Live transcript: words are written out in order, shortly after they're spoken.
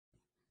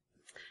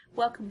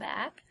Welcome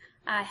back.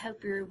 I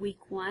hope your week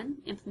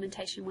 1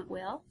 implementation went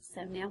well.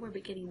 So now we're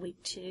beginning week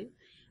 2.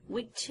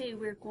 Week 2,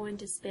 we're going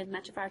to spend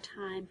much of our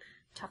time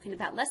talking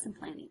about lesson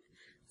planning.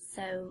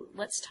 So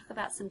let's talk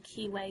about some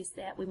key ways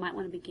that we might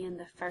want to begin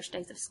the first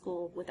days of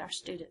school with our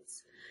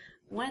students.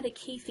 One of the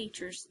key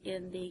features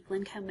in the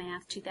Glencoe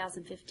Math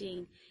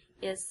 2015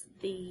 is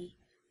the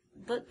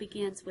book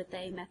begins with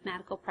a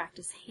mathematical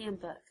practice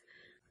handbook.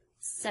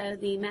 So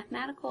the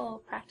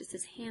mathematical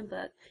practices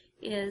handbook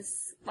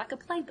is like a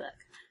playbook.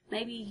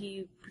 Maybe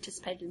you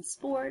participated in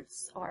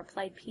sports or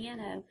played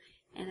piano,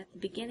 and at the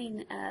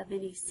beginning of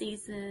any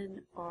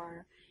season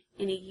or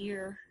any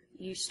year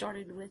you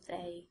started with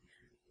a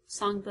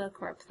songbook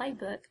or a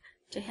playbook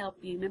to help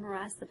you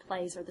memorize the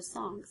plays or the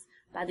songs.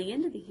 By the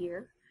end of the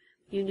year,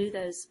 you knew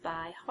those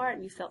by heart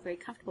and you felt very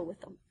comfortable with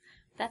them.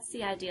 That's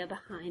the idea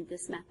behind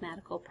this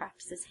mathematical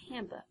practices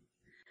handbook.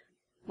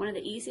 One of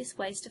the easiest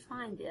ways to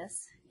find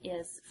this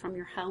is from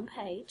your home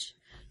page.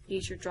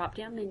 Use your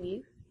drop-down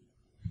menu,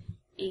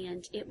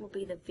 and it will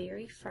be the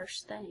very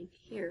first thing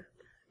here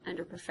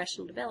under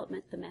Professional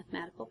Development, the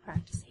Mathematical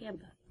Practice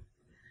Handbook.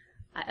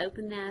 I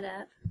open that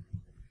up,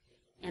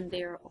 and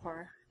there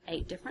are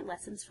 8 different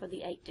lessons for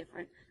the 8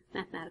 different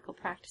mathematical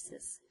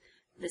practices.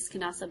 This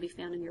can also be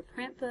found in your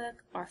print book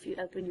or if you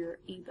open your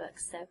ebook.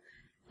 So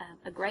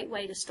a great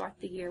way to start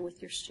the year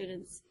with your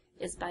students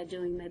is by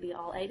doing maybe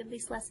all 8 of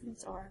these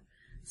lessons or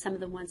some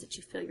of the ones that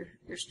you feel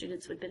your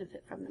students would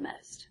benefit from the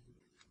most.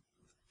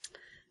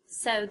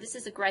 So this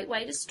is a great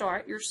way to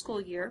start your school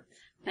year.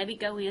 Maybe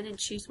go in and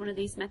choose one of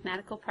these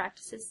mathematical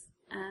practices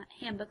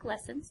handbook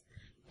lessons.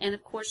 And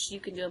of course you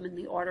can do them in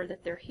the order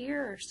that they're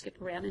here or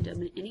skip around and do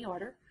them in any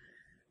order.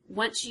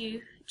 Once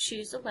you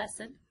choose a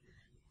lesson,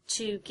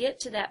 to get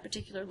to that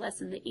particular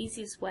lesson, the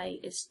easiest way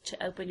is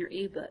to open your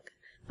ebook.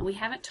 And we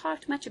haven't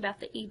talked much about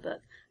the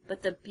ebook,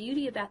 but the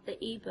beauty about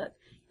the ebook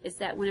is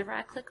that whenever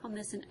I click on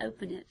this and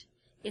open it,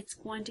 it's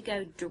going to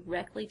go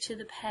directly to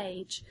the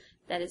page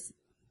that has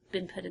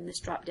been put in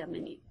this drop-down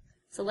menu.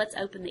 So let's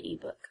open the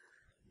ebook.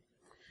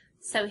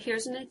 So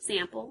here's an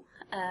example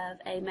of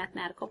a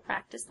mathematical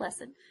practice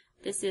lesson.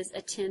 This is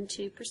Attend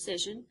to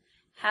Precision.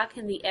 How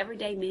can the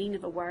everyday meaning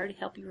of a word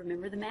help you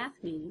remember the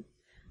math meaning?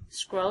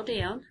 Scroll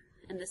down,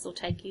 and this will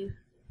take you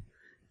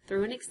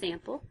through an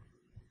example.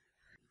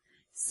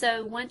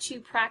 So once you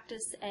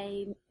practice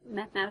a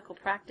mathematical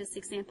practice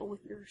example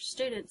with your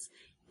students,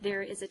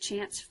 there is a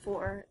chance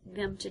for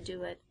them to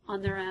do it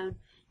on their own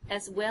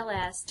as well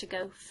as to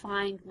go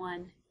find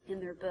one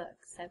in their book.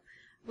 So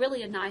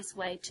really a nice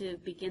way to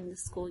begin the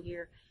school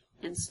year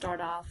and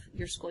start off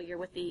your school year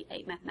with the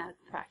 8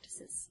 mathematical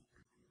practices.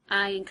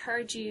 I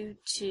encourage you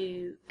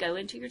to go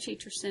into your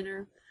Teacher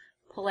Center,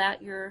 pull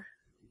out your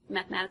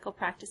mathematical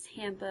practice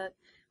handbook,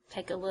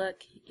 take a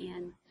look,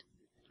 and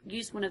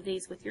use one of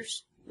these with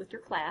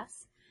your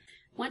class.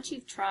 Once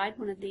you've tried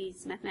one of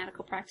these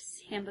mathematical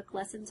practice handbook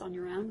lessons on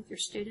your own with your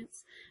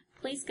students,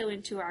 please go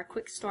into our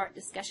Quick Start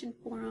discussion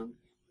forum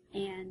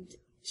and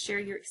share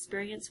your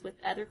experience with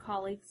other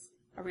colleagues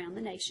around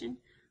the nation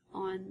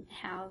on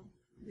how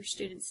your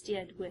students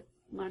did with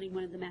learning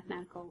one of the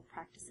mathematical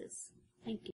practices. Thank you.